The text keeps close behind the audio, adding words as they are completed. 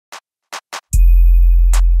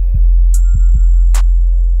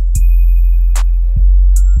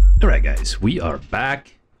Alright guys, we are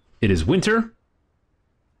back. It is winter.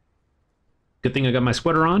 Good thing I got my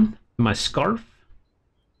sweater on, my scarf.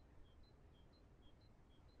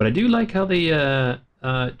 But I do like how they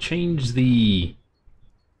changed the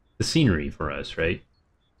scenery for us, right?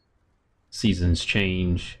 Seasons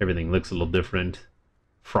change, everything looks a little different.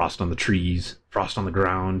 Frost on the trees, frost on the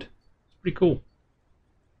ground. It's pretty cool.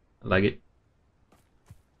 I like it.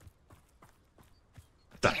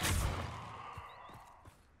 Done.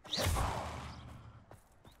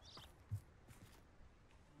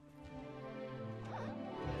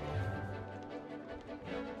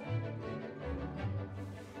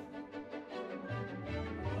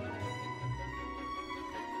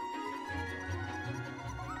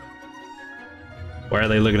 Why are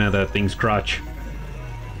they looking at that thing's crotch?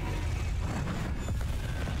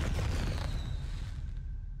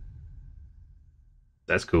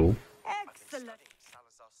 That's cool. Excellent.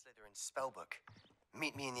 Salazar Slytherin's spellbook.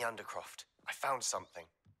 Meet me in the Undercroft. I found something.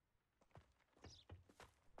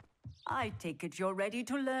 I take it you're ready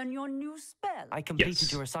to learn your new spell. I completed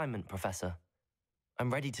Yes. your assignment, Professor.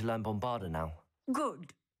 I'm ready to learn Bombarda now.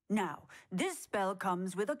 Good. Now, this spell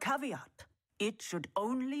comes with a caveat. It should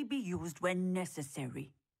only be used when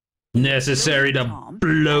necessary. Necessary to Charm,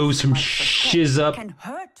 blow as you some might suspect, shiz up. can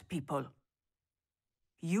hurt people.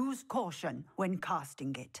 Use caution when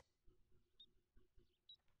casting it.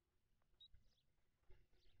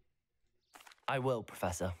 I will,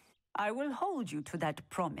 Professor. I will hold you to that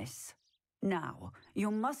promise. Now,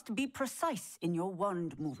 you must be precise in your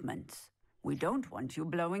wand movements. We don't want you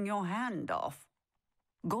blowing your hand off.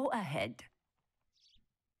 Go ahead.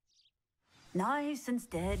 Nice and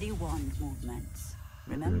steady wand movements.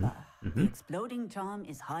 Remember, the exploding charm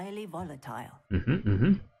is highly volatile.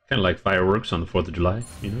 Kind of like fireworks on the 4th of July,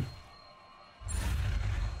 you know?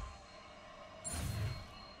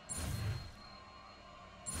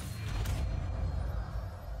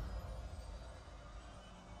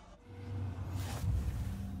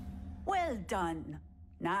 Well done.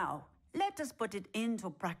 Now, let us put it into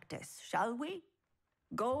practice, shall we?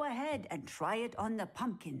 Go ahead and try it on the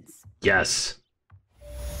pumpkins. Yes.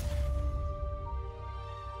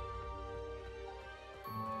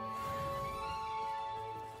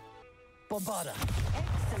 Bombarda!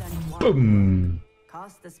 Excellent one. Boom.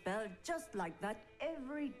 Cast the spell just like that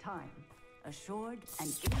every time. Assured and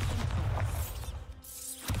in control.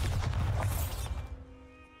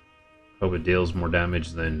 Hope it deals more damage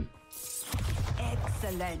than...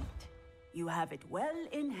 Excellent. You have it well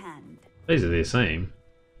in hand. Basically the same.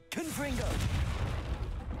 Confringo!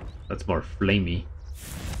 That's more flamey.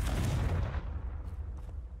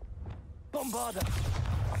 Bombarda!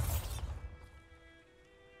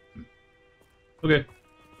 Okay.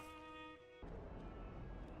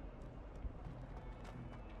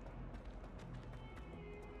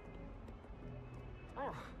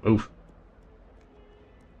 Oof.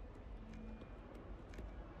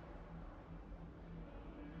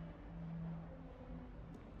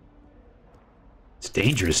 It's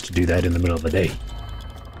dangerous to do that in the middle of the day.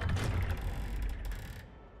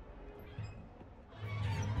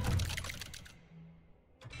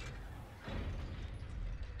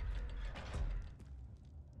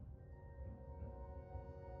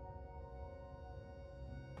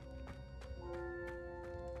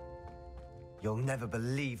 You'll never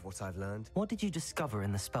believe what I've learned. What did you discover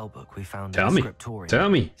in the spellbook we found Tell in the me. scriptorium? Tell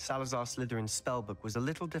me. Salazar Slytherin's spellbook was a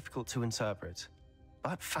little difficult to interpret,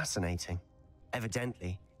 but fascinating.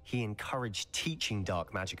 Evidently, he encouraged teaching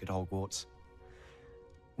dark magic at Hogwarts.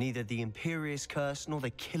 Neither the Imperious Curse nor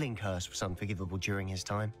the Killing Curse was unforgivable during his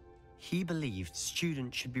time. He believed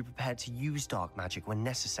students should be prepared to use dark magic when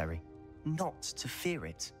necessary, not to fear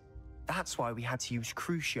it. That's why we had to use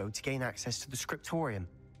Crucio to gain access to the scriptorium.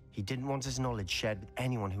 He didn't want his knowledge shared with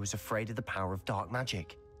anyone who was afraid of the power of dark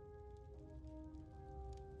magic.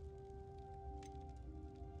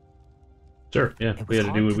 Sure, yeah, It we was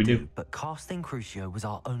had to do hard what we do. but casting Crucio was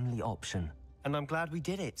our only option. And I'm glad we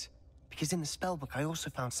did it, because in the spellbook I also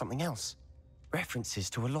found something else. References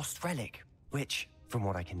to a lost relic, which, from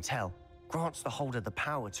what I can tell, grants the holder the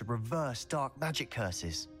power to reverse dark magic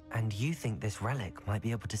curses. And you think this relic might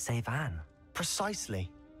be able to save Anne?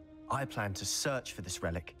 Precisely. I plan to search for this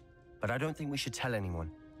relic, but I don't think we should tell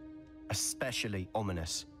anyone. Especially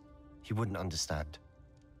Ominous. He wouldn't understand.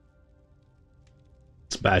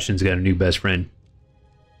 Sebastian's got a new best friend.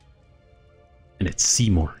 And it's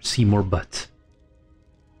Seymour. Seymour Butt.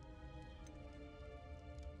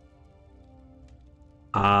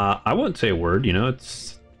 I wouldn't say a word, you know,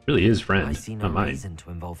 it's really his friend, I see no not mine. reason to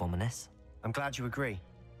involve Ominous. I'm glad you agree.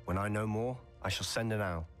 When I know more, I shall send an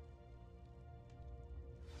owl.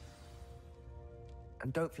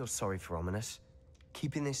 And don't feel sorry for Ominous.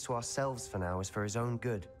 Keeping this to ourselves for now is for his own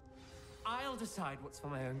good. I'll decide what's for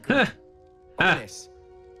my own good. Ominous,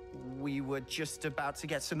 we were just about to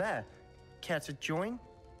get some air. Care to join?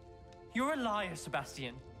 You're a liar,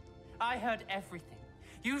 Sebastian. I heard everything.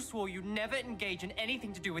 You swore you'd never engage in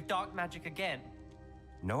anything to do with dark magic again.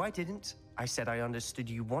 No, I didn't. I said I understood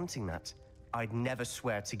you wanting that. I'd never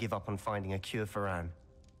swear to give up on finding a cure for Anne.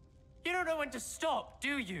 You don't know when to stop,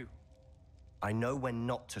 do you? I know when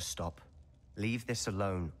not to stop. Leave this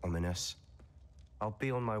alone, Ominous. I'll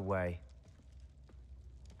be on my way.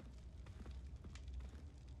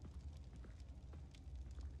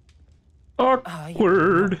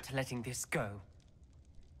 Awkward. Not letting this go.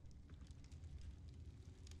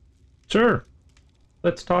 Sure.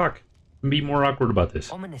 Let's talk. And be more awkward about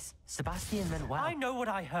this. Ominous. Sebastian meant well. I know what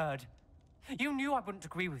I heard. You knew I wouldn't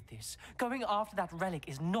agree with this. Going after that relic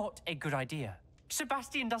is not a good idea.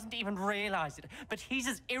 Sebastian doesn't even realize it, but he's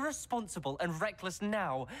as irresponsible and reckless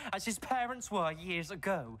now as his parents were years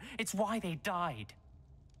ago. It's why they died.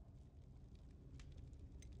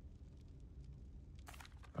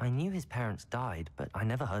 I knew his parents died, but I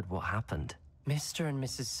never heard what happened. Mr. and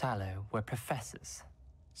Mrs. Sallow were professors.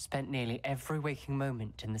 Spent nearly every waking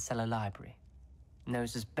moment in the cellar library.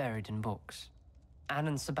 Noses buried in books. Anne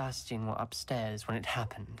and Sebastian were upstairs when it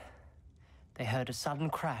happened. They heard a sudden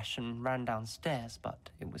crash and ran downstairs, but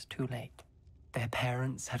it was too late. Their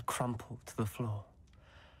parents had crumpled to the floor.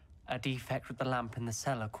 A defect with the lamp in the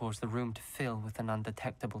cellar caused the room to fill with an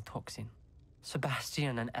undetectable toxin.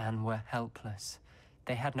 Sebastian and Anne were helpless.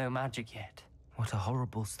 They had no magic yet. What a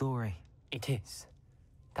horrible story. It is.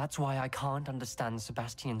 That's why I can't understand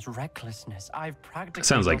Sebastian's recklessness. I've practically...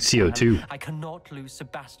 Sounds like lost Anne. CO2. I cannot lose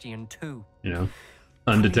Sebastian too. You know,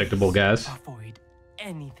 undetectable Please gas. avoid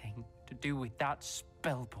anything to do with that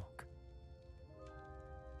spell book.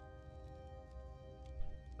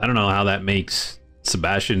 I don't know how that makes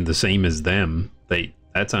Sebastian the same as them.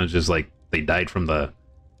 That sounds just like they died from the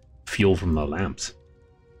fuel from the lamps.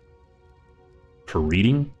 For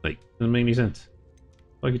reading? Like, doesn't make any sense.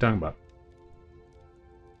 What are you talking about?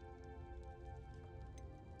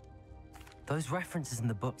 Those references in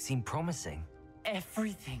the book seem promising.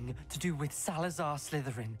 Everything to do with Salazar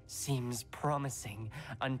Slytherin seems promising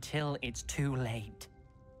until it's too late.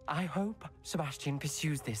 I hope Sebastian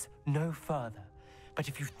pursues this no further, but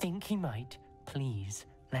if you think he might, please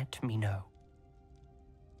let me know.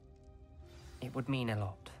 It would mean a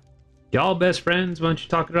lot. Y'all best friends? Why don't you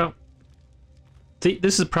talk it out? See,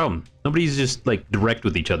 this is the problem. Nobody's just, like, direct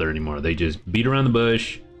with each other anymore. They just beat around the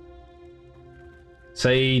bush,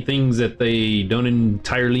 say things that they don't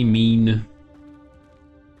entirely mean,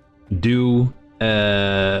 do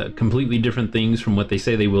completely different things from what they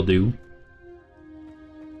say they will do.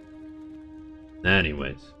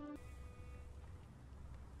 Anyways.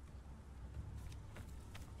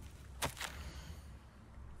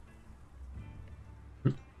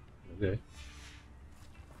 Okay.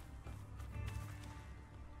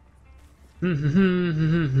 Who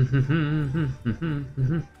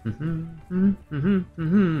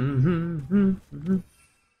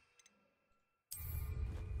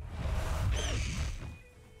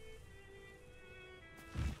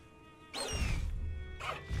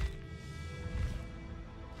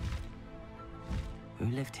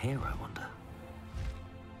lived here, I wonder?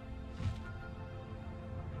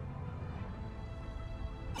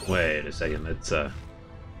 Wait a second, let's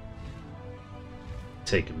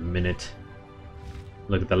take a minute.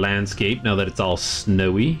 Look at the landscape now that it's all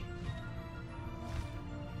snowy.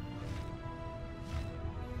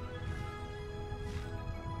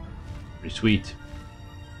 Pretty sweet.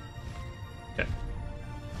 Okay.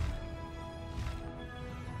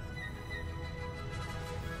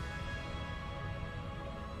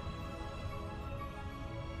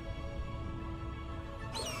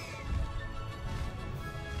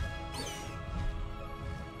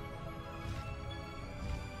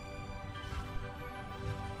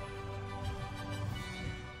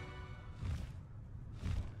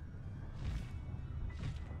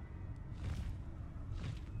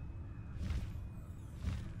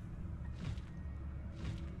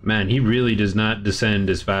 Man, he really does not descend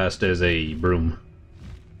as fast as a broom.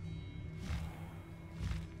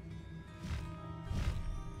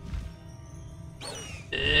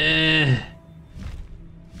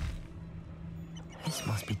 This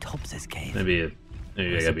must be Tobbs's cave. Maybe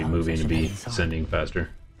I gotta be moving to be descending faster.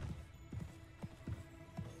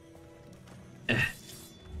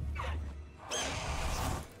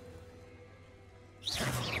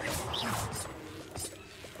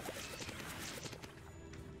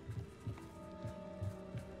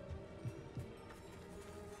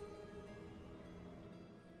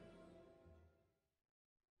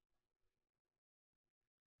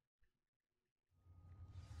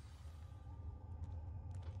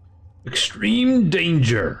 Extreme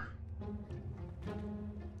danger.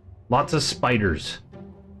 Lots of spiders.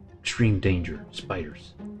 Extreme danger.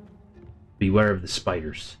 Spiders. Beware of the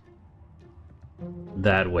spiders.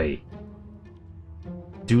 That way.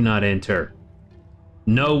 Do not enter.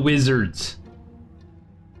 No wizards.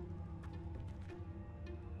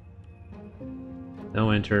 No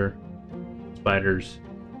enter. Spiders.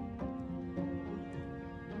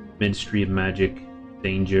 Ministry of Magic.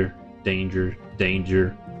 Danger. Danger.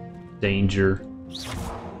 Danger. Danger.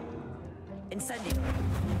 Incendio.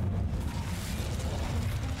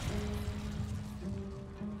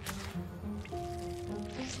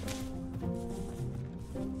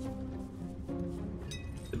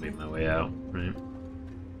 To make my way out, right?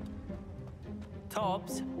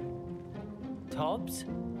 Tobbs? Tobbs?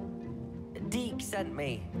 Deke sent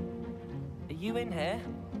me. Are you in here?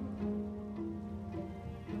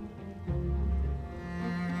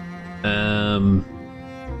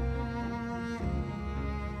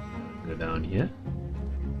 Go down here.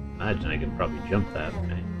 Imagine I can probably jump that,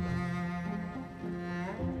 right?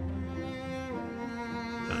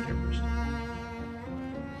 Down here first.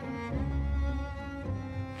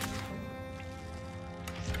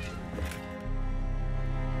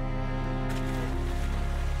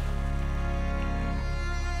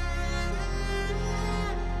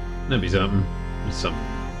 That'd be something. Some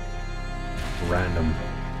random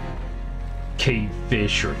cave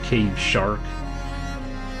fish or cave shark.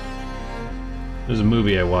 There's a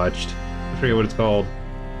movie I watched. I forget what it's called.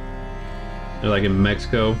 They're like in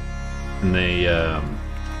Mexico, and they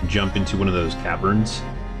jump into one of those caverns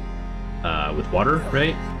with water,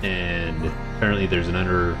 right? And apparently there's an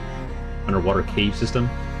underwater cave system,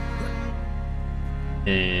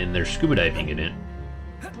 and they're scuba diving in it.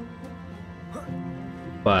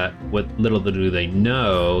 But what little do they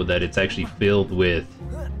know that it's actually filled with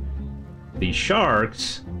these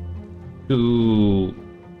sharks who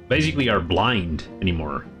basically are blind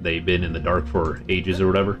anymore. They've been in the dark for ages or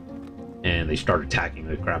whatever, and they start attacking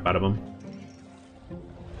the crap out of them.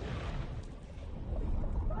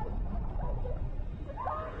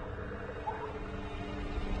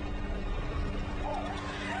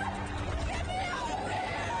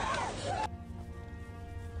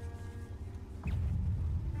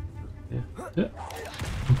 Yeah.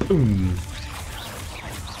 Boom.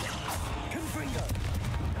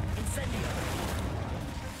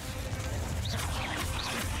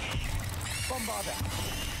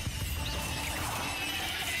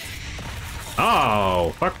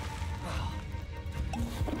 Oh, fuck.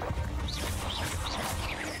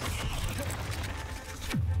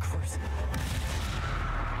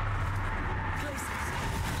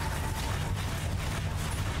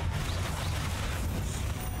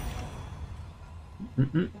 I'm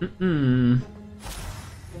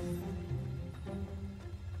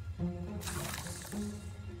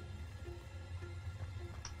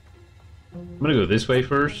gonna go this way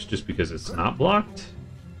first, just because it's not blocked,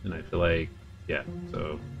 and I feel like, yeah,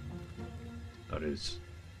 so that is.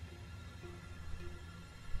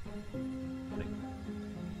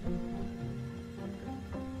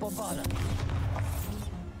 Bombarda.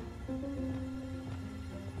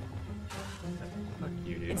 Fuck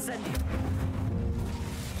you, dude. Incendio.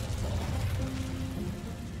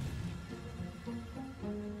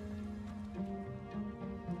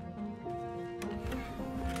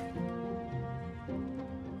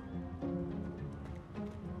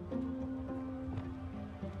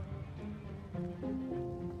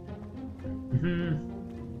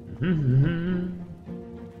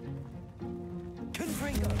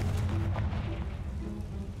 Confringo.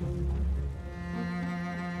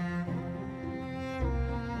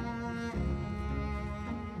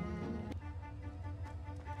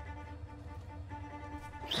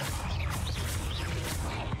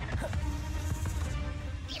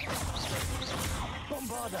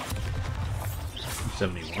 Bombarda.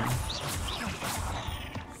 71.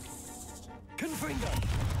 Confringo.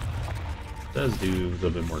 Does do a little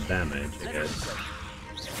bit more damage, I guess.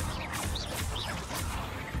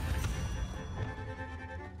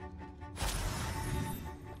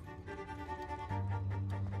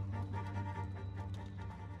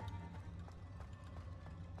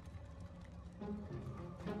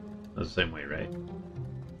 That's the same way, right?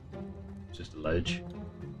 It's just a ledge.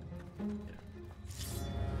 Yeah.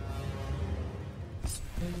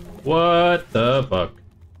 What the fuck?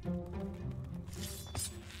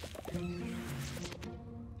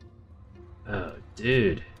 Oh,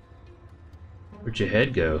 dude. Where'd your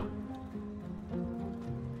head go?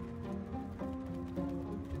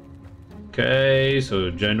 Okay,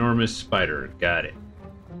 so ginormous spider. Got it.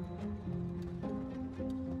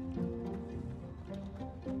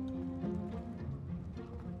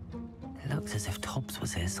 Looks as if Tobbs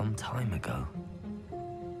was here some time ago.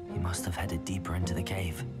 He must have headed deeper into the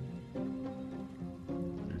cave.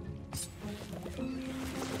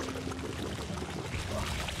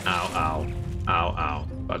 Ow, ow. Ow, ow.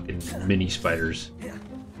 Fucking mini spiders.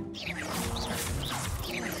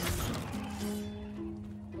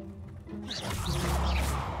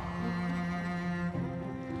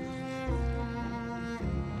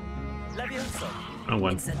 Oh,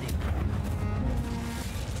 one.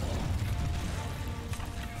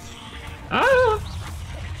 Ah!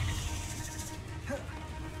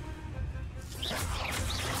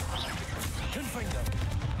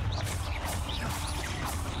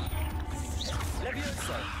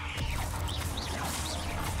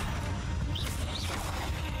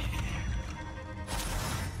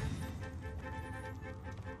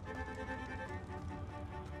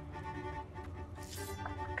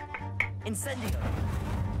 Incendio.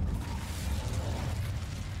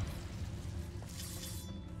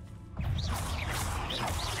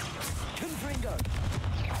 Confringo.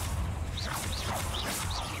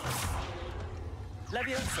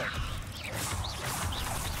 Levioso.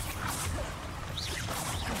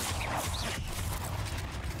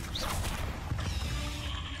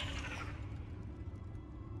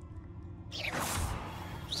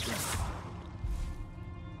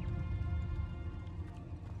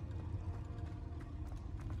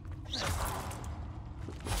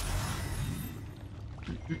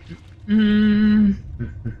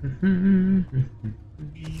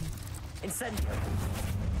 Incendio.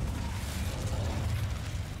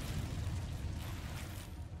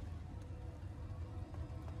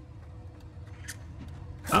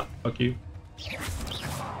 Ah, fuck you.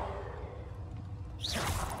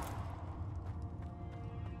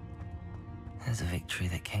 There's a victory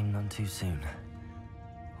that came none too soon.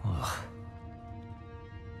 Ugh.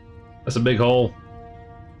 That's a big hole.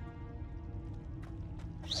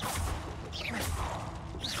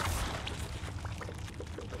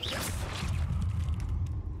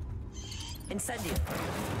 Incendio.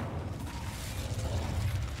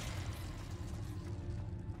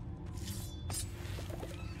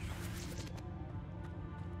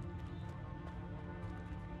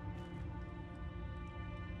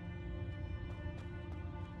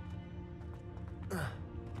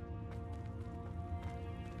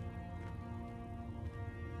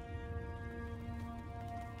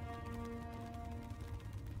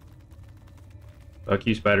 Fuck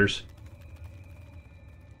you, spiders.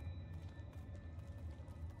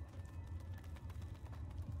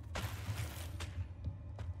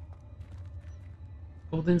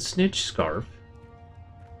 Golden snitch scarf.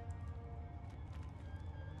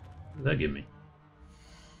 What does that give me?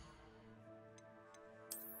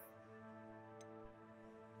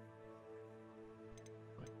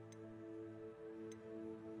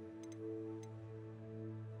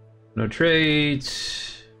 No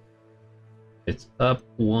traits. It's up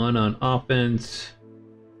 1 on offense.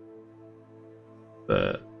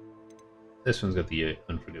 But this one's got the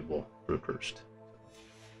unforgivable reversed.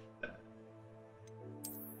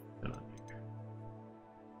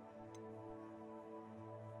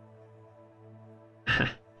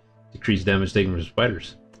 Decreased damage taken from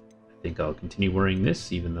spiders. I think I'll continue wearing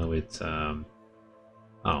this, even though it's oh,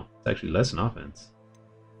 it's actually less in offense.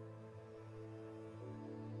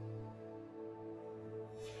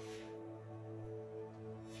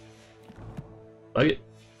 Fuck it.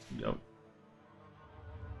 Go.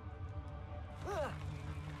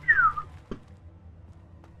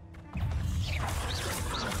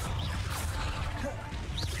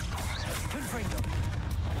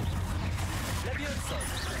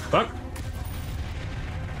 Fuck.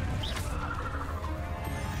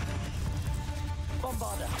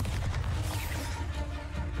 Bombarda.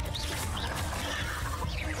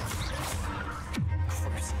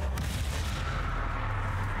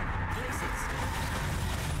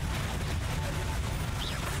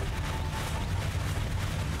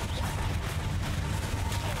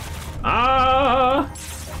 Ah!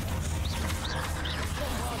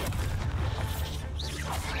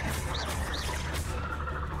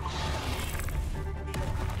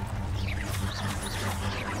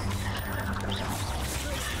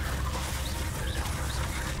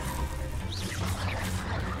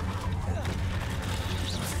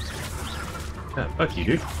 Yeah, fuck you,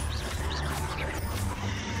 dude.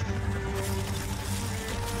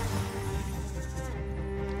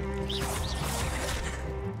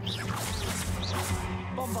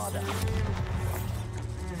 Bombarda.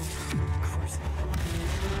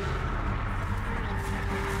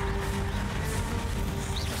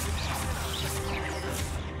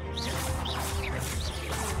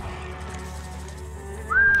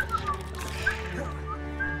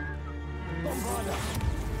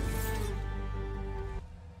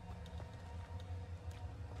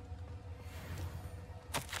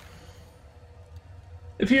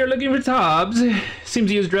 if you're looking for Tobbs, seems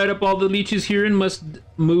he has dried up all the leeches here and must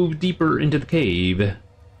move deeper into the cave.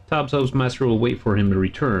 Tobbs hopes Master will wait for him to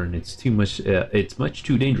return. It's much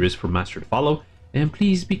too dangerous for Master to follow. And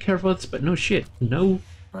please be careful. But no shit. No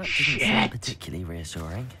That shit. doesn't sound particularly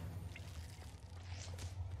reassuring.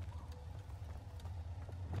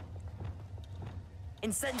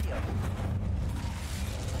 Incendio!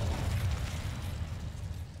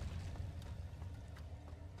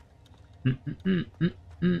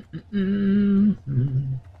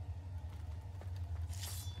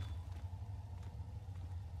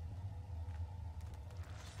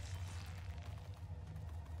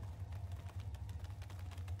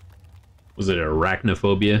 Was it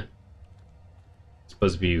arachnophobia? I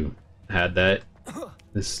suppose if you had that,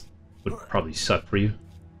 this would probably suck for you.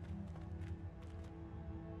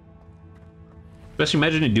 Especially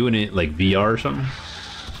imagine doing it like VR or something.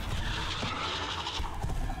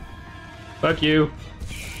 Fuck you.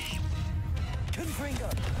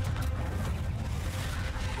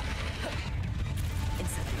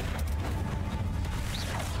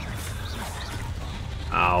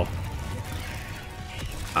 Ow.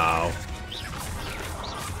 Ow.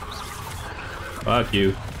 Fuck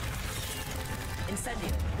you.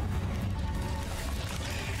 Incendio!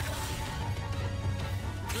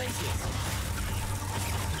 Glacius!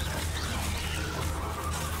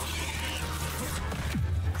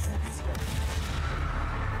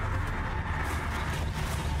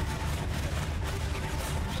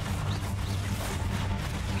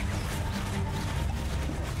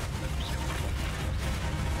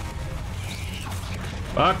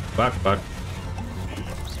 Fuck, fuck, fuck.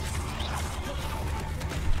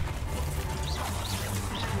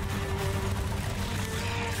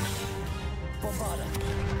 Bombarda!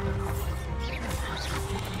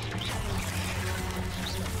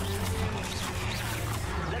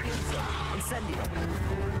 Leviosa! Incendio!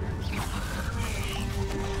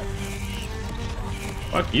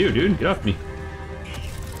 Fuck you, dude. Get off me.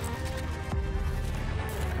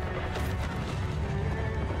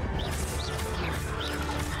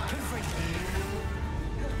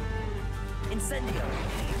 Incendio!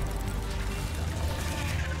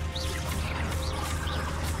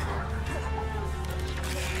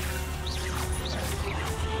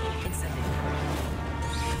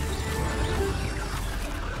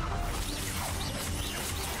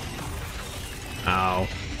 Ow.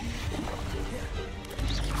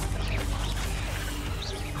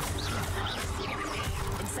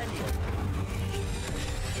 Incendio!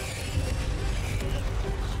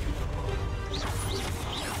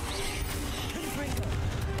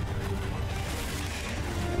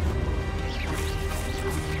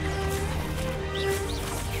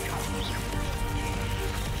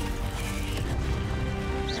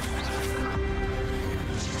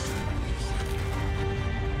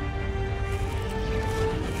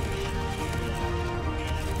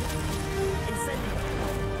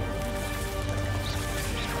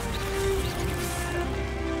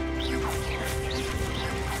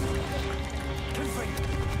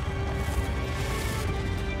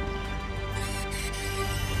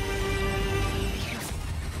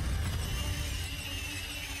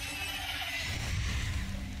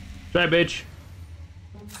 Try, bitch.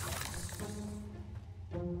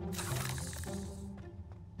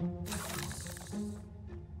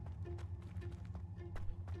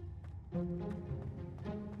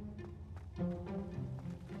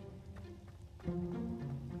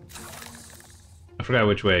 I forgot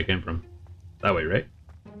which way I came from. That way, right?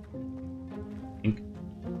 I think.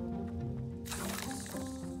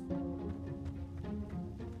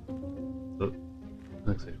 Oh,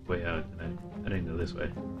 looks like way out. I didn't go this way.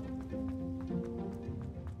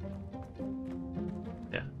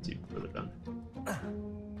 Yeah, it's even further down.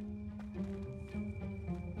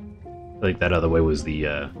 I think that other way was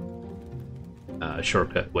the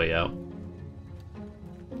shortcut way out.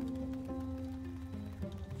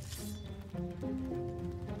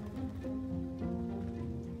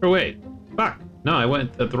 Or wait, fuck! No, I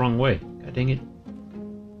went the wrong way. God dang it.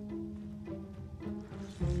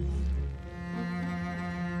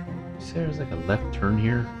 You say there's like a left turn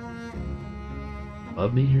here?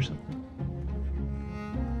 Above me or something?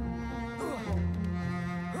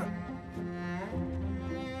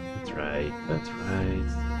 That's right, that's right.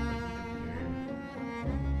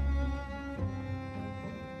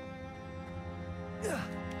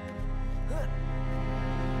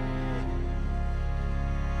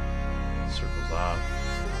 Circles off.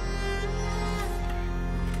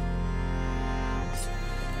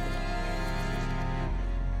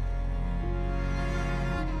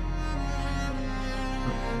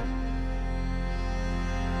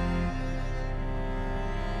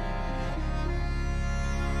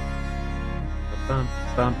 bum,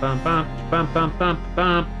 bum, bum, bum, bum, bum, bum,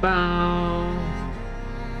 bum, bum.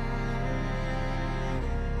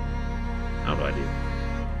 How do I do?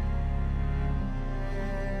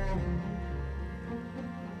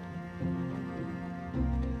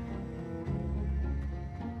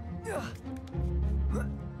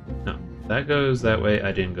 No, that goes that way.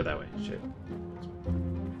 I didn't go that way. Shit.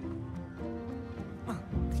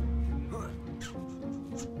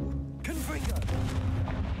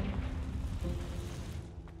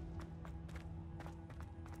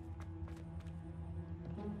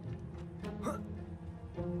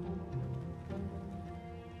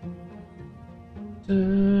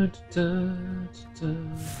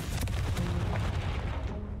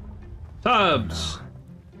 Tubbs!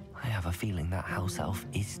 I have a feeling that house elf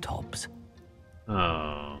is Tobbs.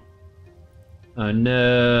 Oh. Oh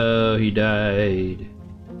no, he died.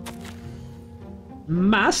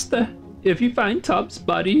 Master, if you find Tubbs'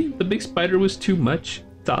 body, the big spider was too much.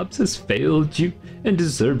 Tubbs has failed you and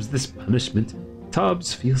deserves this punishment.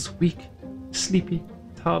 Tubbs feels weak, sleepy.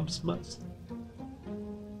 Tubbs must.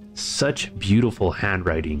 Such beautiful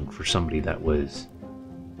handwriting for somebody that was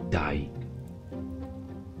dying.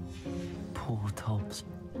 Poor Tobbs.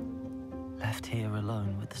 Left here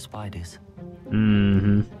alone with the spiders.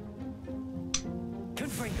 Mm-hmm. There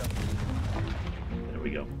we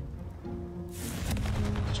go.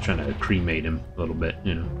 Just trying to cremate him a little bit,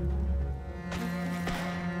 you know.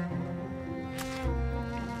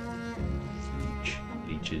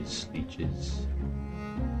 Leeches.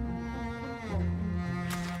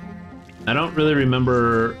 I don't really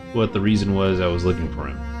remember what the reason was I was looking for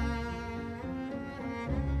him.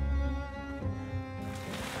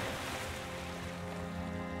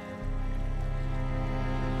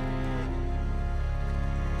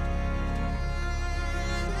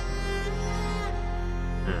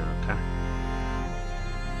 Okay.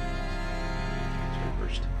 It's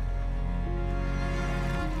reversed.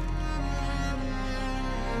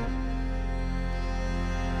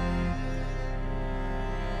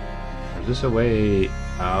 Is this a way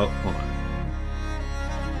out? Hold on.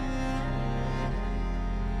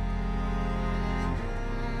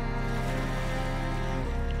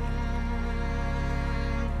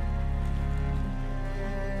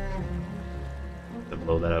 To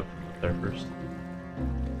blow that up from up there first.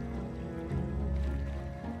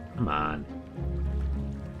 Come on.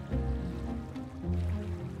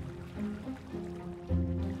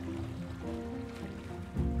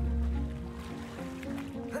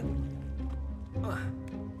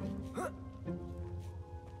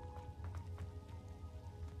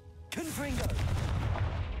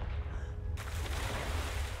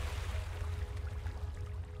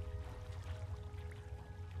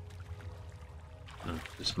 Oh,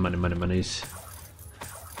 just monies.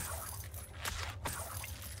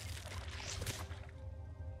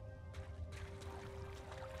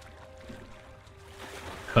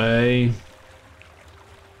 Okay.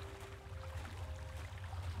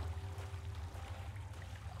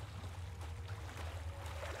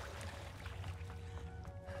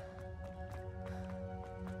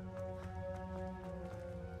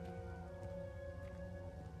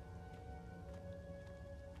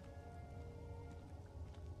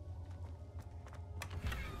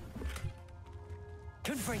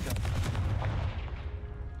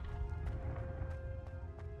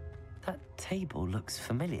 That table looks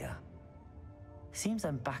familiar. Seems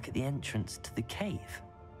I'm back at the entrance to the cave.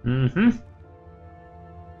 Mm-hmm.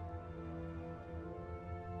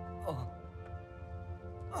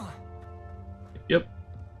 Yep.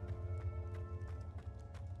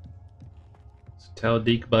 So tell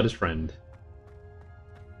Deke about his friend.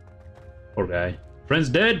 Poor guy. Friend's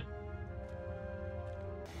dead.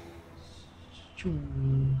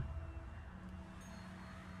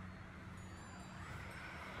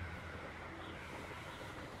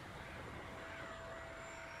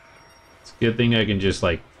 It's a good thing I can just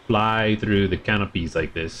like fly through the canopies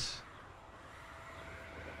like this.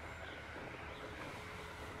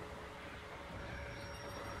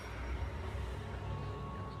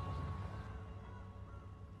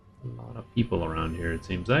 A lot of people around here, it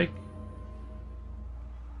seems like.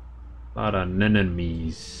 A lot of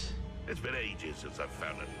enemies. It's been ages since I've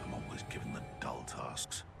found it. I'm always given the dull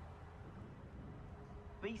tasks.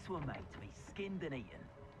 Beasts were made to be skinned and eaten.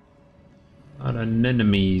 A lot of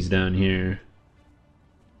enemies down here.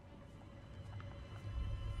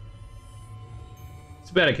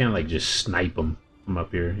 It's bad I can't like just snipe them from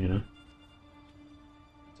up here, you know?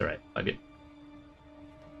 It's alright, fuck it.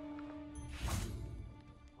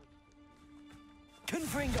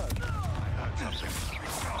 Confringo!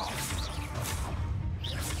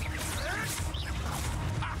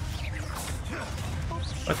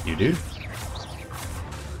 Fuck you, dude.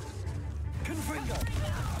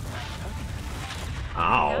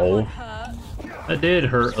 Ow. That did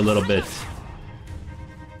hurt a little bit.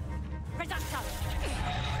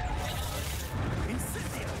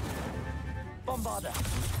 Bombarder.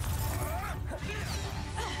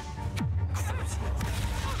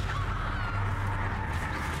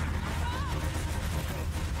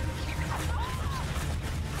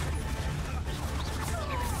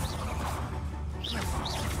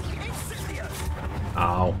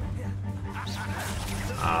 Ow.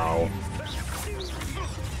 Ow.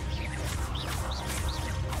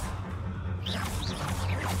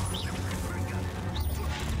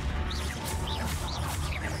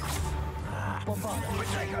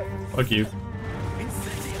 Fuck you.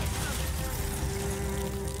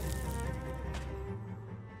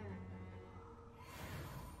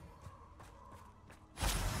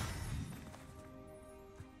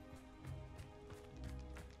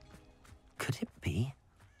 Could it be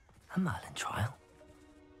a Merlin trial?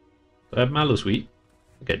 Do I have Mallow Sweet?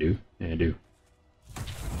 I think I do. Yeah, I do.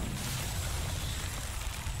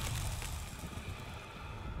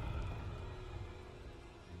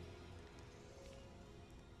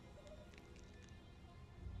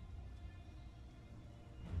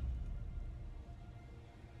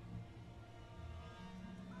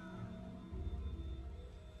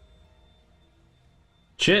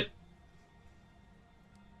 Shit! I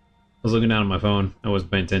was looking down at my phone. I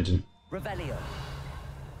wasn't paying attention. Revelio.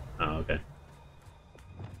 Oh, okay.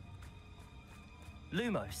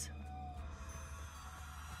 Lumos.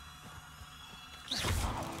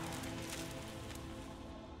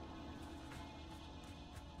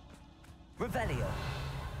 Revelio.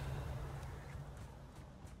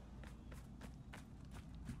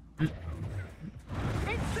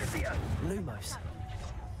 Lumos.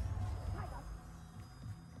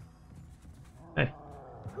 Hey.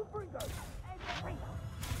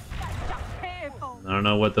 I don't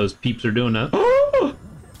know what those peeps are doing now. Oh!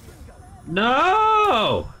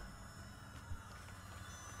 No!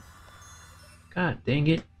 God dang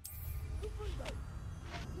it.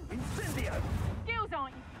 Skills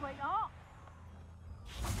aren't you, sweetheart?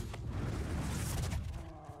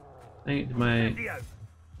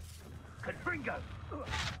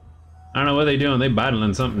 I don't know what they're doing. They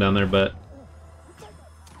battling something down there, but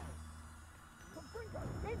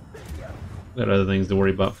got other things to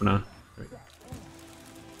worry about for now.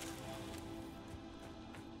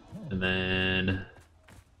 And then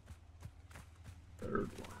third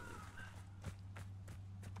one.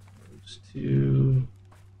 Those two.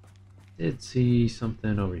 Did see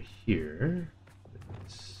something over here.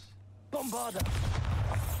 Bombarder.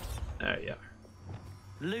 There you are.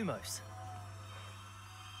 Lumos.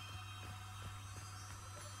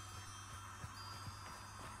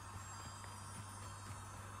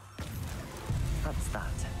 That's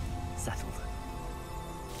that. Settled.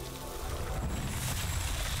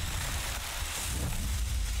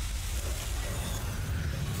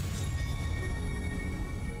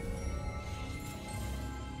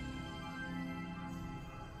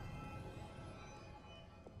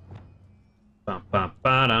 Bum bum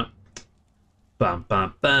ba da. Bum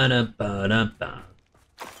bum ba da ba da ba.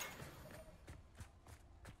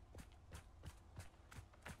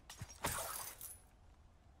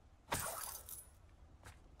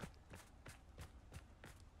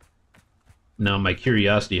 No, my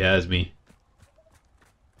curiosity has me.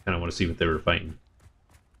 Kind of want to see what they were fighting.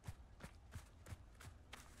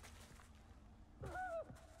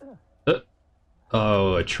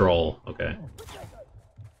 Oh, a troll. Okay.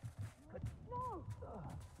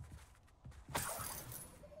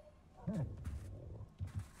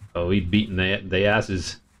 Oh, he beating the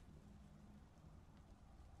asses.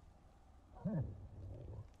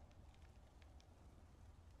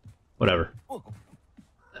 Whatever.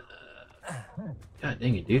 God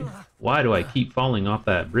dang it, dude. Why do I keep falling off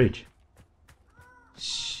that bridge?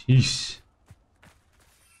 Jeez.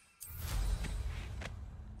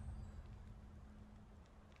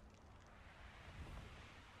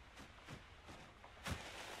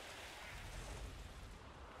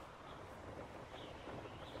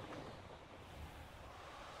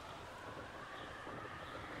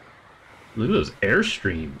 Look at those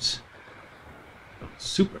airstreams. Oh,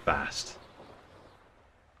 super fast.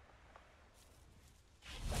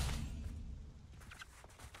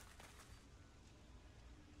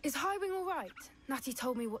 Is Highwing all right? Natty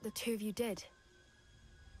told me what the two of you did.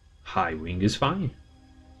 Highwing is fine.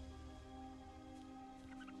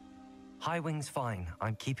 Highwing's fine.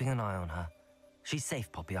 I'm keeping an eye on her. She's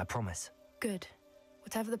safe, Poppy, I promise. Good.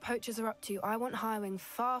 Whatever the poachers are up to, I want Highwing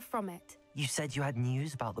far from it. You said you had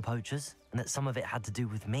news about the poachers, and that some of it had to do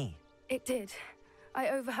with me. It did. I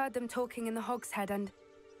overheard them talking in the Hogshead, and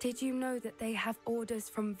did you know that they have orders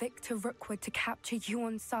from Victor Rookwood to capture you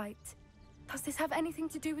on sight? Does this have anything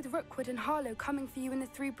to do with Rookwood and Harlow coming for you in the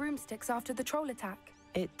Three Broomsticks after the troll attack?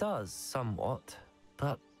 It does, somewhat.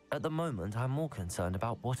 But at the moment, I'm more concerned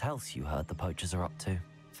about what else you heard the poachers are up to.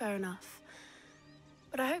 Fair enough.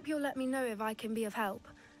 But I hope you'll let me know if I can be of help,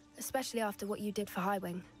 especially after what you did for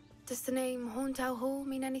Highwing. Does the name Horntail Hall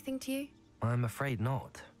mean anything to you? I'm afraid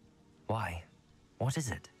not. Why? What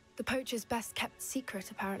is it? The poacher's best kept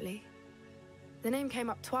secret, apparently. The name came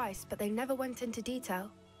up twice, but they never went into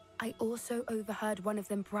detail. I also overheard one of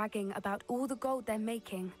them bragging about all the gold they're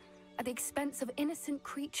making, at the expense of innocent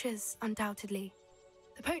creatures, undoubtedly.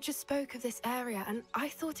 The poacher spoke of this area, and I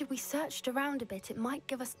thought if we searched around a bit, it might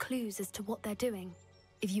give us clues as to what they're doing.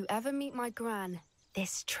 If you ever meet my gran,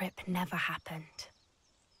 this trip never happened.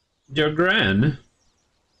 Your gran?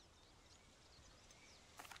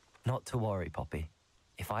 Not to worry, Poppy.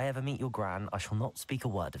 If I ever meet your gran, I shall not speak a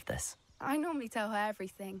word of this. I normally tell her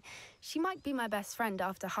everything. She might be my best friend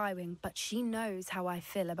after Highwing, but she knows how I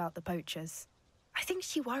feel about the poachers. I think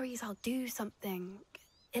she worries I'll do something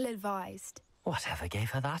ill-advised. Whatever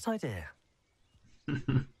gave her that idea?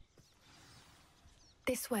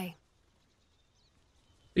 This way.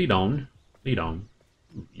 Lead on. Lead on.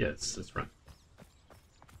 Ooh, yes, that's right.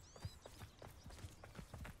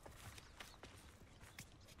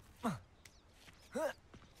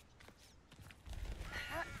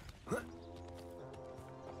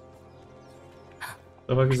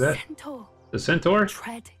 The fuck is that? Centaur. The centaur?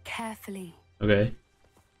 Tread carefully. Okay.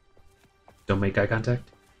 Don't make eye contact.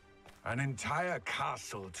 An entire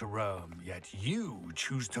castle to roam, yet you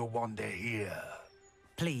choose to wander here.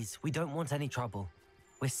 Please, we don't want any trouble.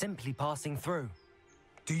 We're simply passing through.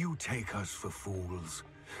 Do you take us for fools?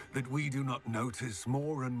 That we do not notice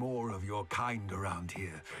more and more of your kind around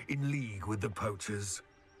here, in league with the poachers?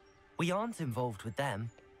 We aren't involved with them.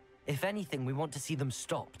 If anything, we want to see them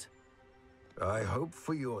stopped. I hope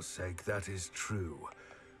for your sake that is true.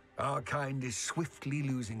 Our kind is swiftly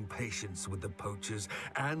losing patience with the poachers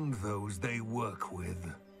and those they work with.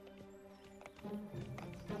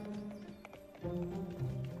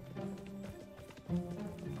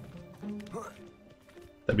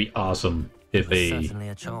 That'd be awesome if a Certainly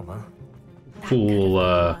a charmer.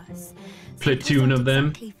 full platoon of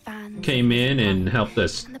them came in and helped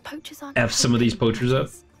us F some of these poachers up.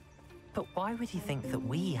 But why would he think that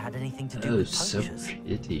we had anything to do Oh, with so poachers?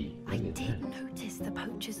 pretty. I Look at did that. notice the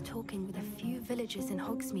poachers talking with a few villagers in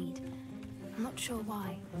Hogsmeade. I'm not sure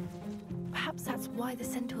why. Perhaps that's why the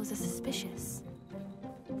centaurs are suspicious.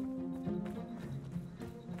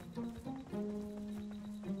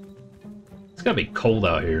 It's gotta be cold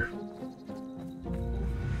out here.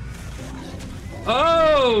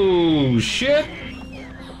 Oh, shit!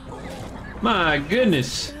 My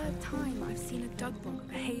goodness. Third time I've seen a dugbog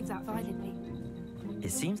behave that violently.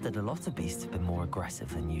 It seems that a lot of beasts have been more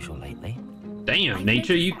aggressive than usual lately. Damn, I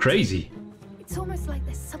nature, noticed you that crazy. too. It's almost like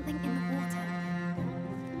there's something in the water.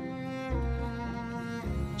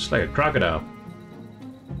 Just like a crocodile.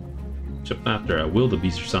 Jumping after a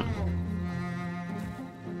wildebeest or something.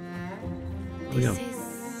 There we This go. is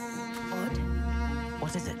odd.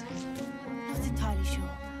 What is it? Not entirely sure,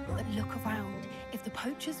 but look around. If the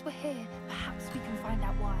poachers were here, perhaps we can find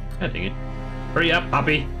out why. I think it. Hurry up,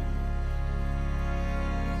 Poppy.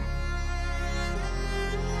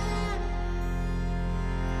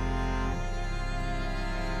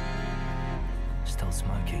 Still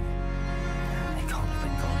smoking. They can't have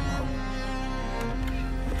been gone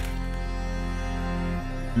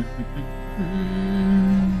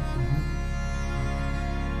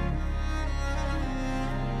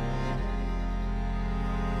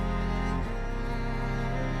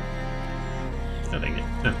I think it.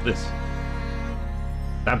 No, this.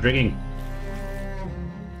 Stop drinking.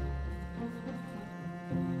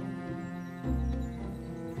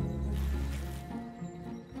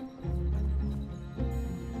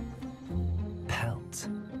 Pelt.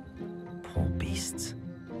 Poor beasts.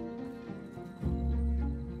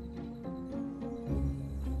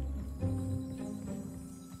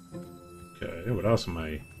 Okay, what else am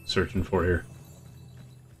I searching for here?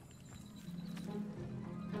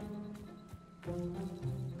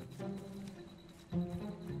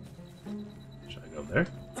 Should I go there?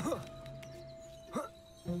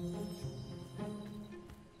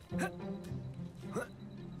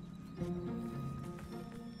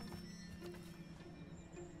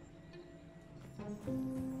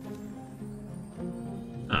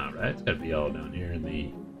 Alright, it's gotta be all down here in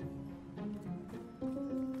the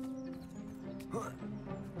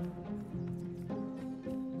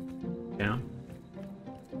down.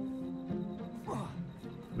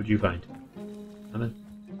 What'd you find? Nothing?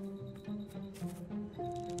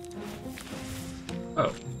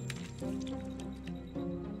 Oh.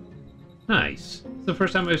 Nice. It's the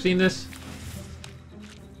first time I've seen this.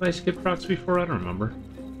 Have I skipped rocks before? I don't remember.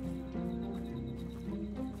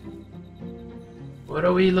 What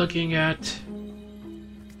are we looking at?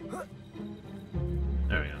 There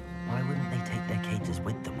we go. Why wouldn't they take their cages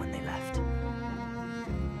with them when they left?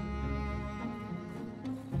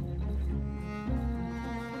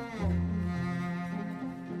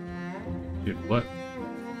 Dude, what?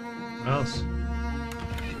 What else?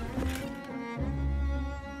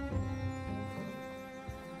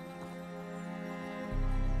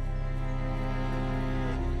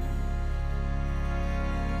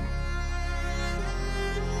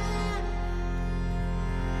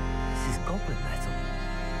 This is goblin metal.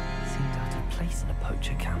 Seems out of place in a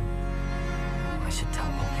poacher camp. I should tell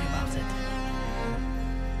Poppy about it.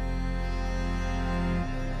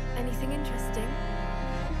 Anything interesting?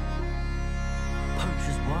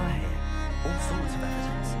 Poachers were here. All sorts of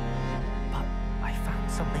evidence. But I found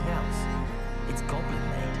something else. It's goblin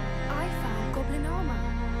made. I found goblin armor.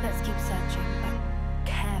 Let's keep searching, but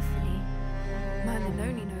carefully. Merlin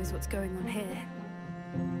only knows what's going on here.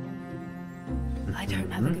 I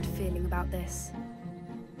don't have a good feeling about this.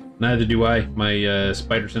 Neither do I. My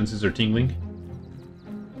spider senses are tingling.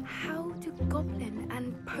 How do goblin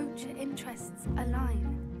and poacher interests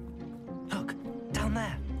align? Look, down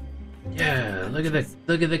there. Yeah, look at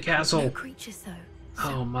the No castle. creatures, though.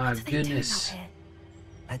 Oh my What are they doing goodness. out here?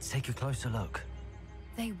 Let's take a closer look.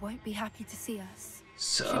 They won't be happy to see us.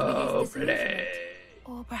 So Should we use this pretty. instrument?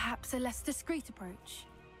 Or perhaps a less discreet approach?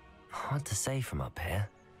 Hard to say from up here.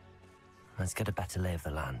 Let's get a better lay of the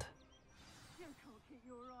land. You can't keep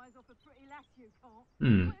your eyes off a pretty lass, you can't.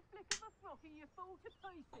 Hmm. With a flick of a frock and you fall to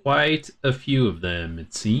pieces. Quite a few of them,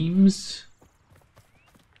 it seems.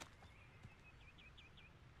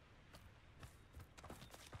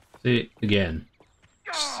 See, again.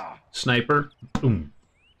 Sniper. Boom.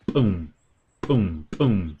 Boom. Boom.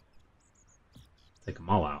 Boom. Take them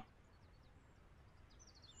all out.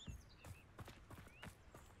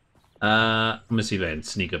 I'm gonna see if I can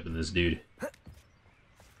sneak up in this dude.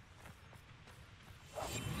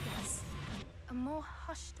 Yes. A more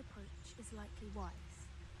hushed approach is likely wise.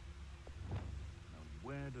 Now,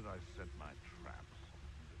 where did I set my traps?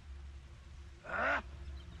 Ah!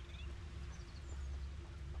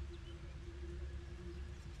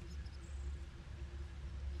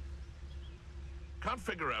 Can't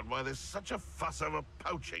figure out why there's such a fuss over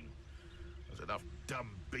poaching. There's enough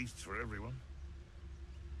dumb beasts for everyone.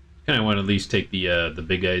 Kind of want to at least take the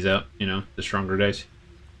big guys out, you know, the stronger guys,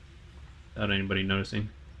 without anybody noticing.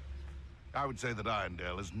 I would say that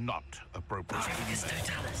Irondale is not appropriate.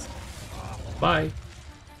 Bye.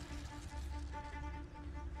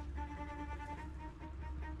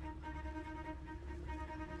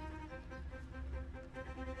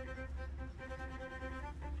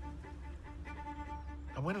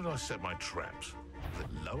 And where did I set my traps? Is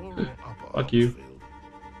it lower or upper? Fuck you. Armsfield?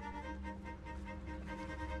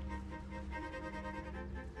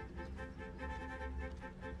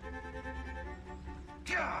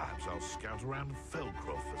 Perhaps I'll scout around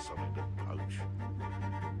Felcroft for something to poach.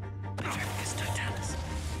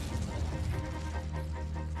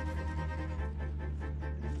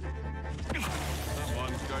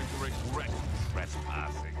 Someone's going to regret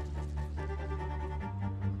trespassing.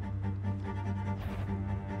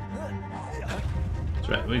 That's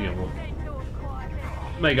right, we can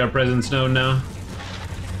make our presence known now.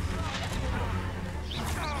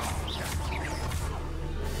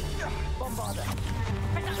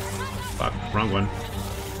 Fuck, wrong one.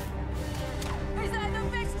 Is that the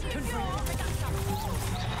best you got?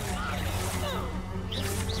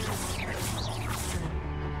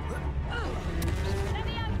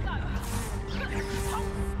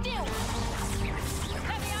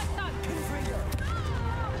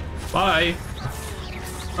 Bye.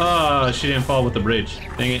 Oh, she didn't fall with the bridge.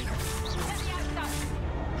 Dang it.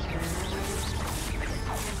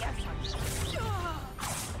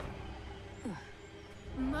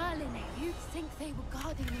 Merlin, you'd think they were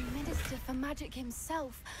guarding the Minister for Magic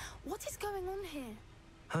himself. What is going on here?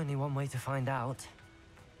 Only one way to find out.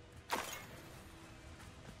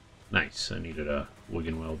 Nice. I needed a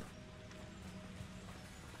Wigan Weld.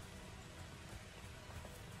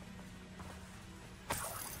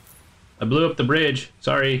 I blew up the bridge.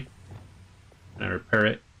 Sorry. Can I repair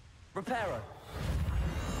it? Reparo.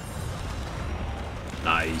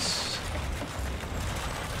 Nice.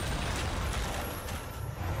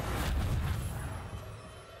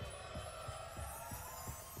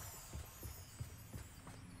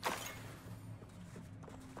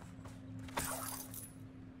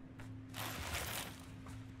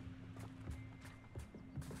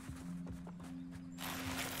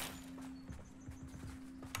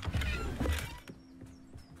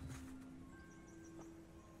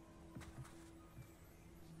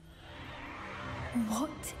 What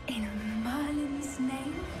in Merlin's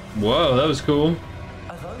name? Whoa, that was cool.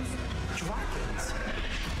 Are those dragons?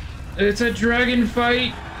 It's a dragon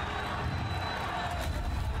fight.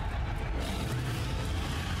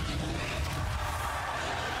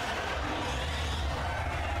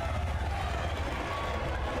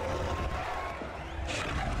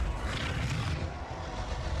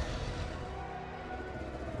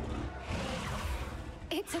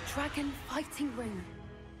 It's a dragon fighting ring.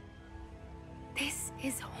 This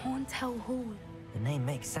is Hauntel Hall. The name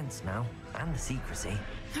makes sense now, and the secrecy.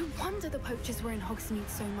 No wonder the poachers were in Hogsmeade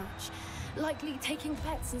so much. Likely taking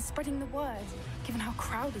bets and spreading the word, given how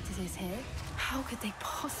crowded it is here. How could they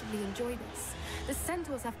possibly enjoy this? The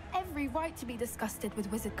centaurs have every right to be disgusted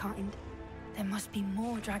with wizard kind. There must be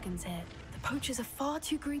more dragons here. The poachers are far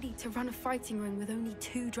too greedy to run a fighting ring with only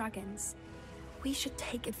 2 dragons. We should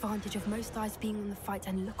take advantage of most eyes being on the fight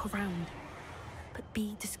and look around. But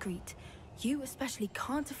be discreet. You especially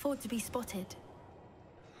can't afford to be spotted.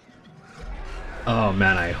 Oh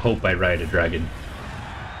man, I hope I ride a dragon.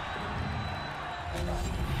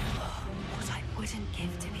 What I wouldn't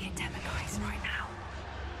give to be a demiguise right now.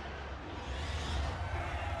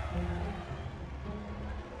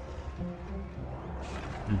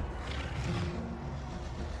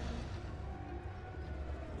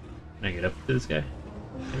 Can I get up to this guy?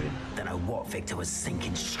 Maybe? Don't know what Victor was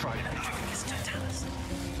thinking straight at Dracus Totalis.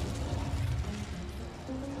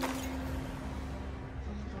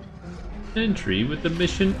 Entry with the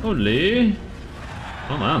mission only.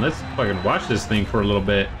 Hold on, let's fucking watch this thing for a little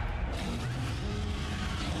bit.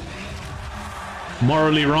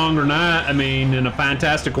 Morally wrong or not, I mean, in a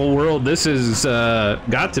fantastical world, this is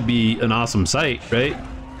got to be an awesome sight, right?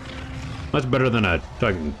 Much better than a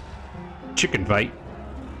fucking chicken fight.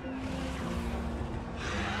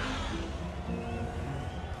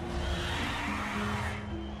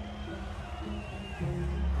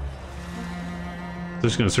 They're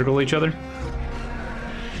just gonna circle each other?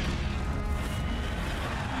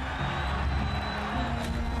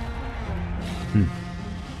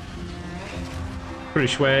 Pretty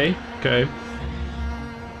sway. Okay.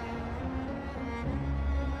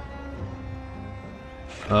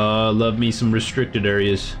 Love me some restricted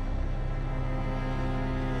areas.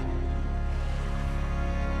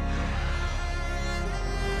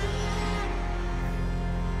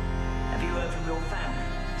 Have you heard from your family?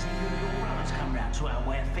 Has any of your brothers come round to our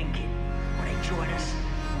way of thinking? Will they join us?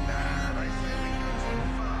 Nah, they say we go too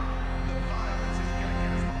far. The violence is gonna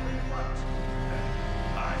get us what we want.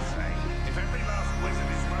 I say, if every last wizard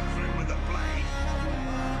is run through with a blade,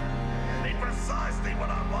 you'll need precisely what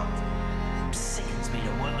I want. Sickens me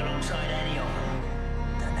to work alongside any of them.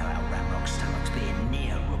 Don't know how Ramrock's stomach's being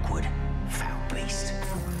near Rookwood. Foul beast.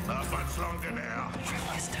 Not much longer now.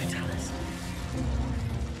 Yes, Totalis.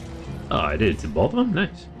 Oh, I did it to both of them?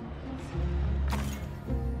 Nice.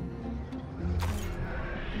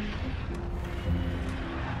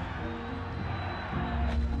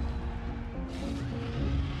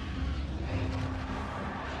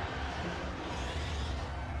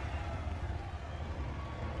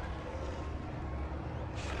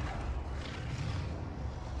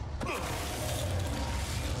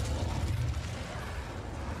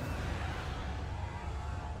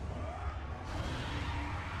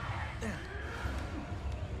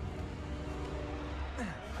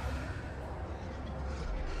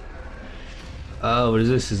 Oh, what is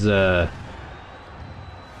this? Is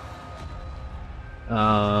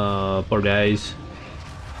poor guys.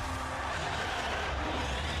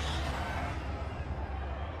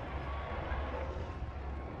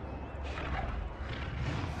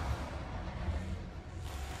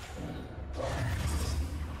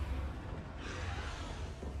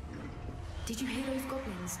 Did you hear those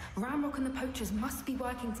goblins? Ramrock and the poachers must be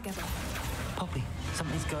working together. Poppy,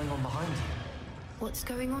 something's going on behind you. What's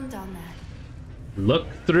going on down there? Look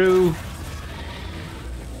through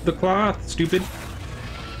the cloth, stupid.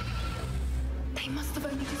 They must have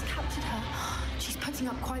only just captured her. She's putting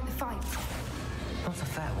up quite the fight. Not a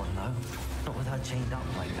fair one, though. Not with her chained up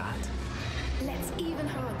like that. Let's even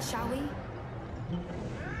her odds, shall we?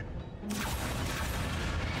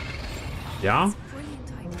 Yeah?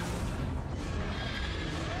 Brilliant idea.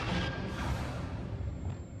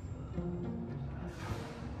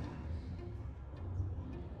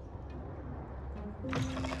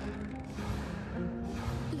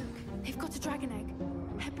 Look, they've got a dragon egg.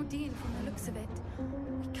 Hebridean from the looks of it.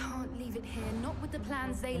 We can't leave it here, not with the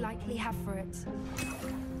plans they likely have for it.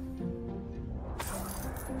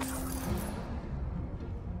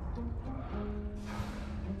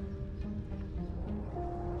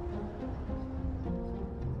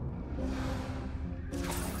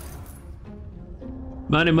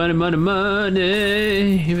 Money, money, money,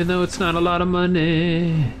 money. Even though it's not a lot of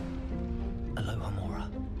money. Aloha, Mora.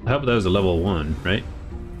 I hope that was a level 1, right?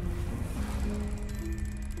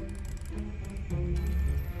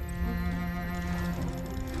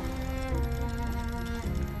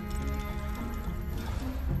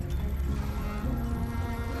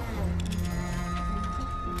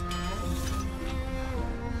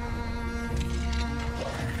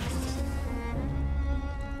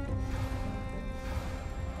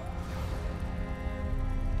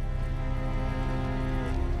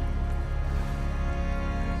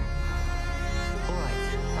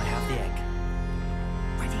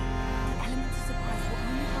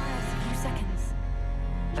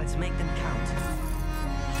 Let's make them count.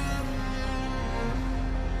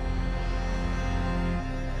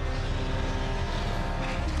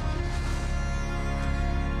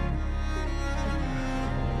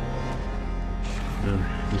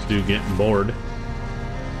 This dude getting bored.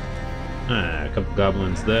 Ah, a couple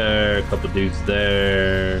goblins there, a couple dudes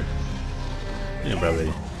there. Yeah,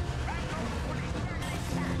 probably.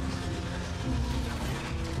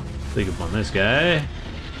 Think upon this guy.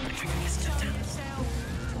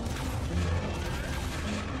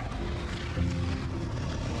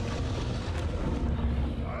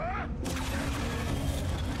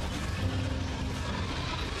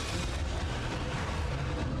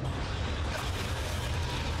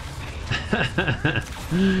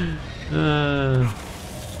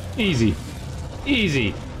 Easy.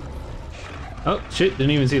 Easy. Oh, shit,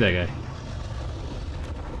 didn't even see that guy.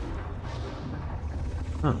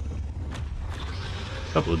 Huh.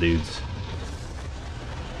 Couple of dudes.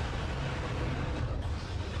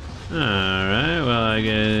 Alright, well, I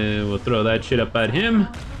guess we'll throw that shit up at him.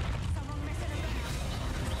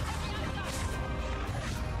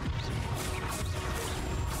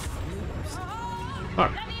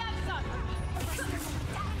 Fuck.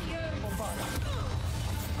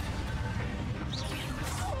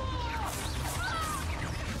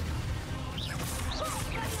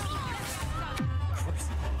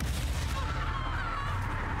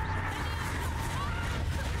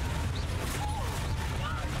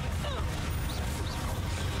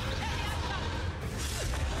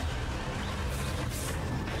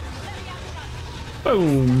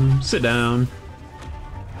 Boom! Sit down.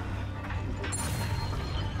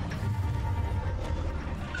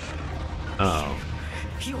 Oh.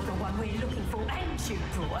 You're the one we're looking for, and you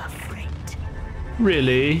brought a friend.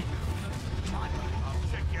 Really?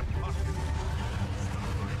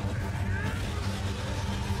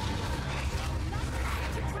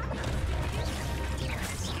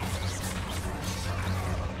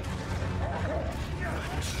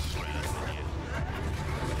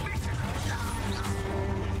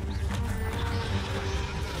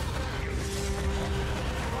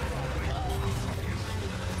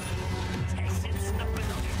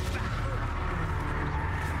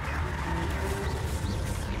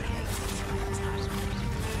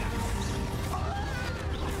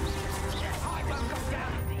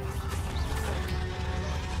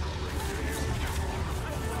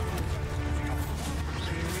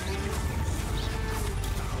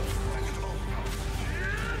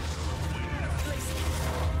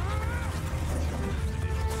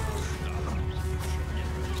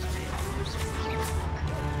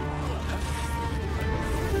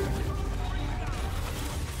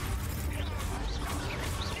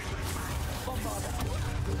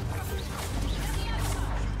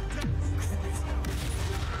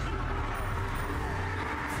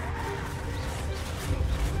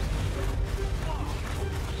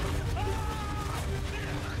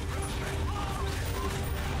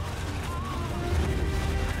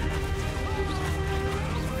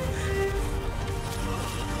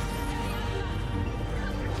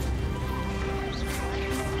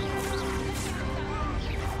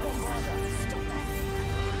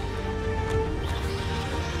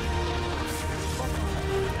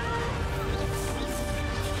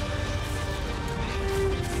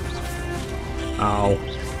 Ow.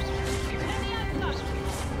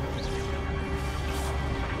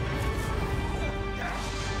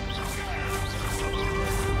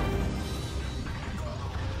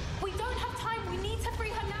 We don't have time. We need to free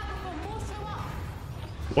her now before more show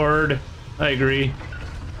up. Word. I agree.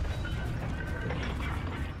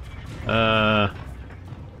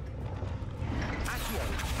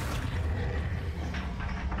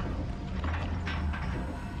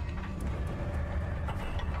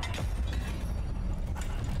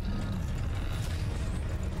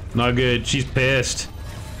 Not good. She's pissed.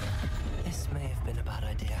 This may have been a bad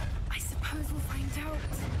idea. I suppose we'll find out.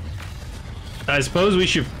 I suppose we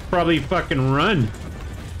should probably fucking run.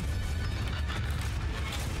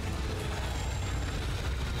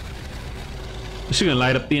 She's gonna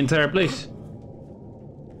light up the entire place.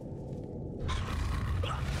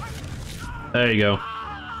 There you go.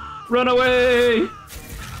 Run away!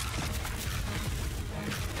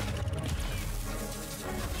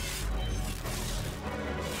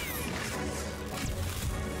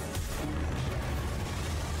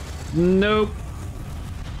 Nope.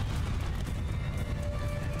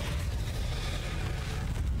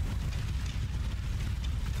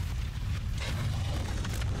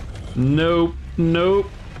 Nope. Nope.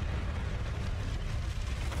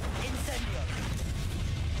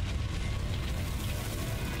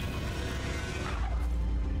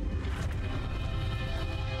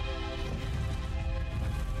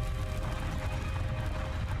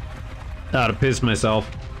 I'd have pissed myself.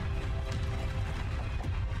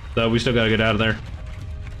 So we still gotta get out of there.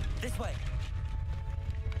 This way.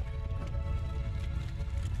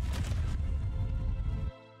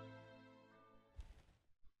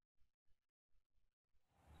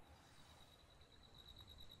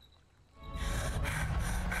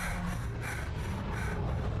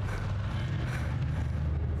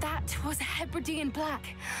 That was a Hebridean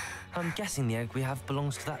black. I'm guessing the egg we have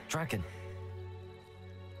belongs to that dragon.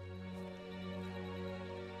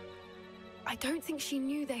 I don't think she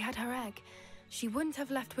knew they had her egg. She wouldn't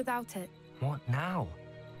have left without it. What now?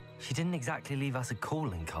 She didn't exactly leave us a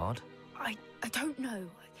calling card. I don't know.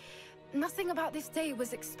 Nothing about this day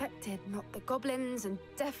was expected. Not the goblins, and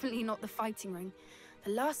definitely not the fighting ring.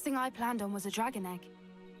 The last thing I planned on was a dragon egg.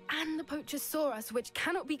 And the poachers saw us, which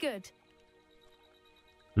cannot be good.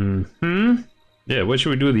 Mm-hmm. Yeah, what should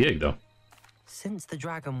we do with the egg, though? Since the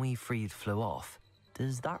dragon we freed flew off,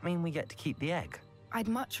 does that mean we get to keep the egg? I'd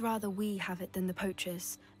much rather we have it than the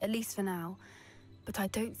poachers, at least for now. But I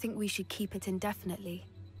don't think we should keep it indefinitely.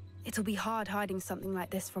 It'll be hard hiding something like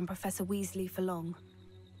this from Professor Weasley for long.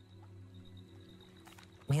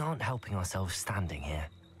 We aren't helping ourselves standing here.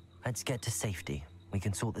 Let's get to safety. We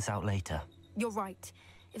can sort this out later. You're right.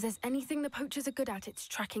 If there's anything the poachers are good at, it's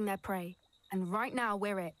tracking their prey. And right now,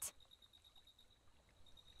 we're it.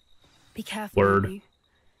 Be careful, Word. you.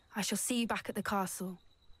 I shall see you back at the castle.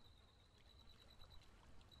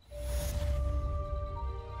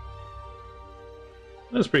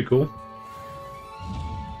 That's pretty cool.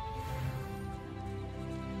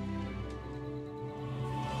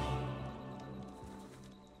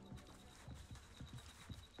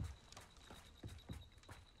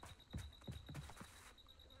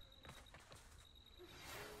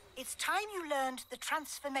 It's time you learned the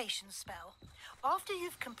transformation spell. After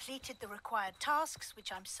you've completed the required tasks,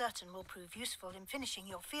 which I'm certain will prove useful in finishing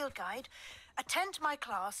your field guide, attend my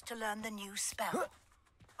class to learn the new spell.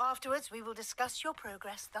 Afterwards, we will discuss your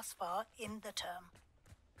progress thus far in the term.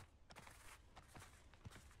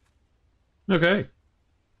 Okay.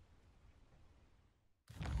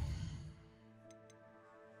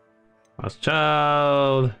 Lost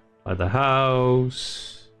child by the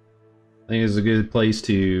house. I think it's a good place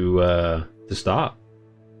to stop.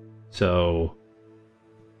 So,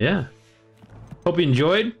 yeah. Hope you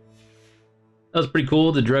enjoyed. That was pretty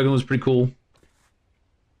cool. The dragon was pretty cool.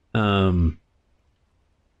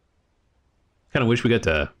 Kind of wish we got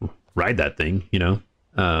to ride that thing, you know.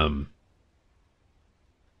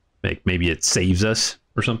 Like maybe it saves us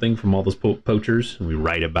or something from all those poachers, and we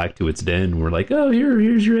ride it back to its den. And we're like, oh,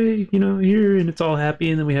 here's your egg, you know, here, and it's all happy,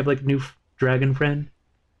 and then we have like a new dragon friend.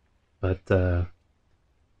 But I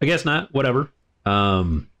guess not. Whatever.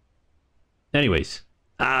 Anyways,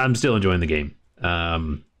 I'm still enjoying the game. I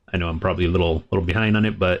know I'm probably a little behind on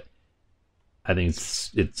it, but I think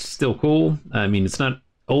it's still cool. I mean, it's not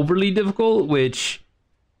overly difficult, which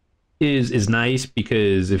is nice,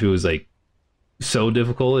 because if it was like so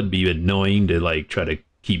difficult, it'd be annoying to like try to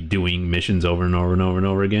keep doing missions over and over and over and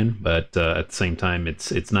over again. But at the same time,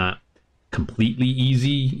 it's not completely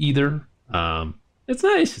easy either. It's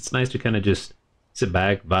nice. It's nice to kind of just sit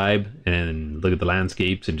back, vibe, and look at the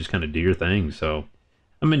landscapes and just kind of do your thing. So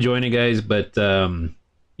I'm enjoying it, guys. But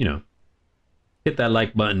you know, hit that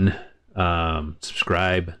like button,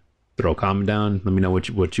 subscribe, throw a comment down, let me know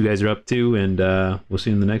what you guys are up to, and we'll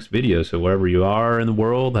see you in the next video. So wherever you are in the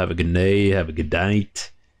world, have a good day, have a good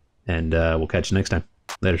night, and we'll catch you next time.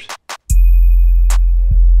 Later.